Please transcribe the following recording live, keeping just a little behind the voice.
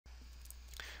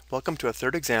Welcome to a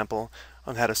third example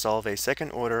on how to solve a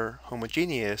second-order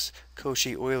homogeneous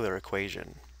Cauchy-Euler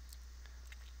equation.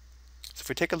 So if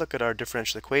we take a look at our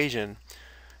differential equation,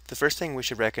 the first thing we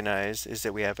should recognize is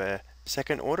that we have a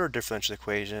second-order differential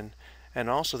equation and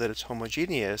also that it's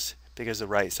homogeneous because the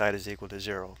right side is equal to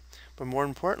 0. But more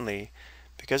importantly,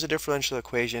 because the differential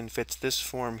equation fits this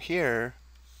form here,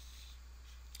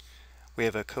 we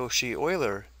have a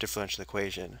Cauchy-Euler differential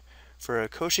equation. For a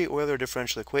Cauchy-Euler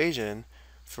differential equation,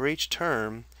 for each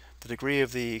term, the degree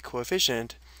of the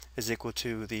coefficient is equal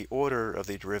to the order of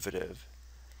the derivative.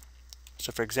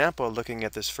 So for example, looking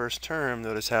at this first term,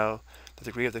 notice how the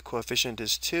degree of the coefficient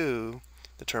is 2.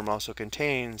 The term also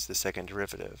contains the second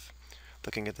derivative.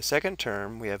 Looking at the second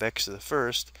term, we have x to the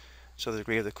first, so the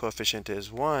degree of the coefficient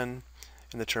is 1,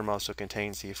 and the term also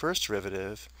contains the first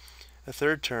derivative. The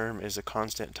third term is a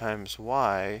constant times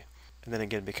y, and then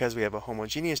again, because we have a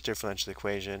homogeneous differential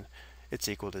equation, it's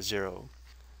equal to 0.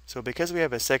 So because we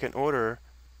have a second order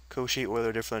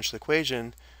Cauchy-Euler differential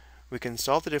equation, we can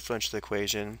solve the differential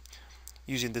equation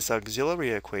using this auxiliary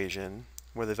equation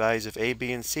where the values of a,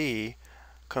 b, and c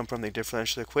come from the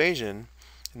differential equation,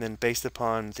 and then based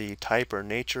upon the type or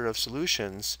nature of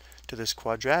solutions to this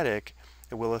quadratic,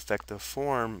 it will affect the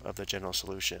form of the general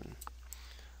solution.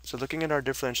 So looking at our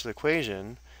differential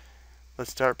equation,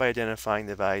 let's start by identifying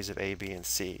the values of a, b, and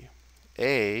c.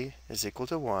 A is equal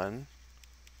to 1,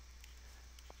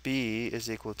 b is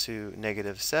equal to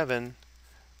 -7,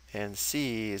 and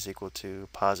c is equal to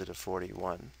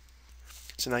 +41.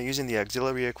 So now using the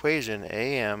auxiliary equation,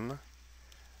 am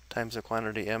times the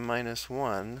quantity m minus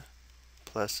 1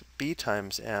 plus b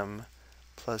times m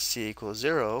plus c equals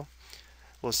 0,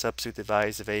 we'll substitute the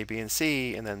values of a, b, and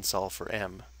c and then solve for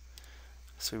m.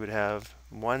 So we would have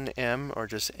 1m, or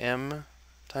just m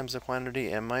times the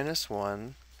quantity m minus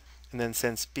 1, and then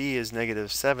since b is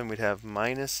 -7, we'd have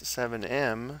minus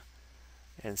 7m,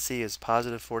 and c is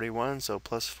 +41, so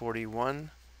plus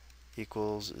 41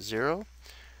 equals 0.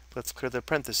 Let's clear the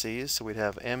parentheses, so we'd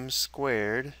have m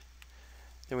squared,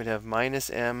 then we'd have minus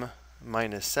m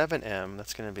minus 7m,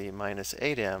 that's going to be minus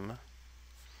 8m,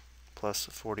 plus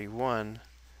 41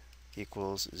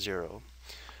 equals 0.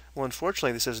 Well,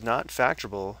 unfortunately, this is not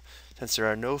factorable since there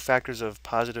are no factors of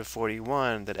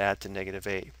 +41 that add to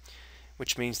 -8,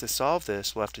 which means to solve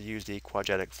this, we'll have to use the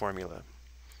quadratic formula.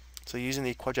 So using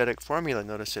the quadratic formula,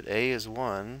 notice that a is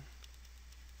 1,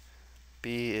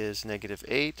 b is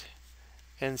 -8,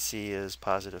 and c is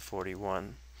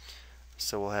 +41.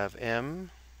 So we'll have m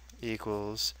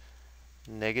equals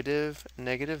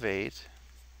 -8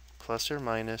 plus or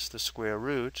minus the square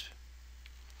root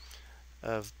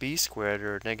of b squared,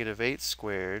 or -8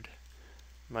 squared,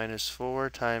 minus 4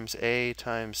 times a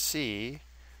times c,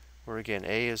 where again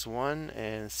a is 1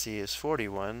 and c is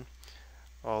 41.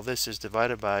 All this is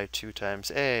divided by 2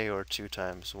 times a, or 2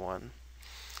 times 1.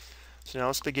 So now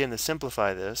let's begin to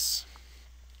simplify this.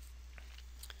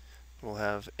 We'll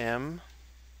have m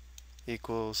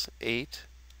equals 8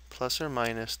 plus or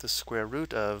minus the square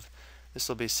root of, this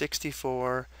will be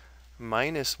 64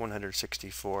 minus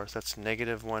 164, so that's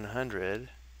 -100,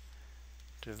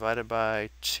 divided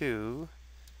by 2.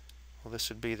 Well, this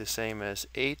would be the same as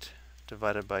 8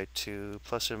 divided by 2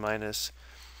 plus or minus,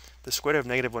 the square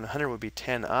root of -100 would be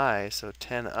 10i, so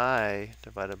 10i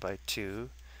divided by 2.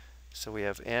 So we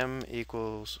have m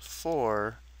equals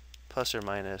 4 plus or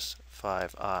minus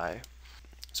 5i.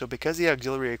 So because the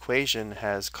auxiliary equation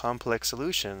has complex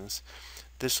solutions,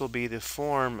 this will be the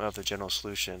form of the general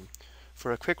solution.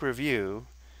 For a quick review,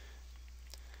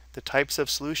 the types of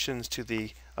solutions to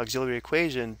the auxiliary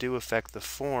equation do affect the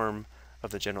form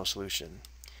of the general solution.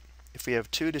 If we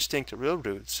have two distinct real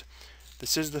roots,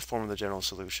 this is the form of the general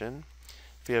solution.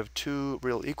 If we have two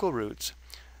real equal roots,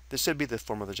 this would be the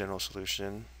form of the general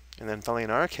solution. And then finally, in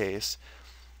our case,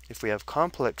 if we have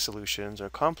complex solutions or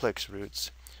complex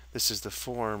roots, this is the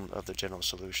form of the general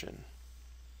solution.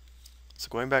 So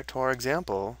going back to our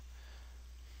example,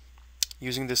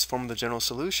 using this form of the general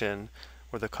solution,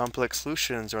 where the complex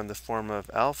solutions are in the form of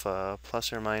alpha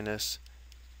plus or minus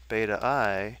beta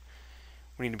I,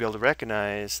 we need to be able to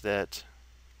recognize that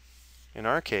in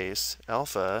our case,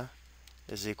 alpha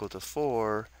is equal to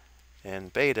 4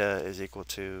 and beta is equal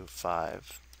to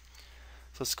 5.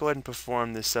 So let's go ahead and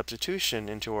perform this substitution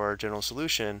into our general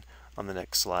solution on the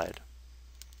next slide.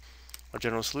 Our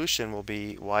general solution will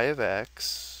be y of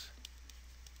x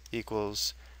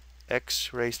equals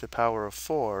x raised to the power of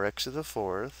 4, x to the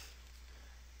fourth,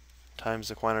 times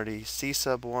the quantity c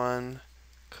sub 1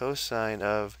 cosine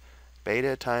of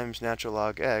beta times natural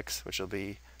log x, which will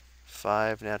be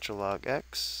 5 natural log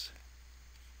x,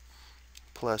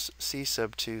 plus c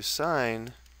sub 2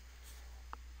 sine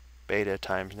beta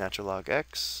times natural log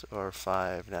x, or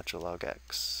 5 natural log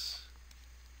x.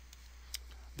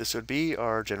 This would be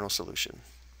our general solution.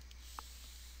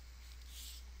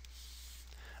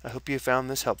 I hope you found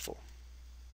this helpful.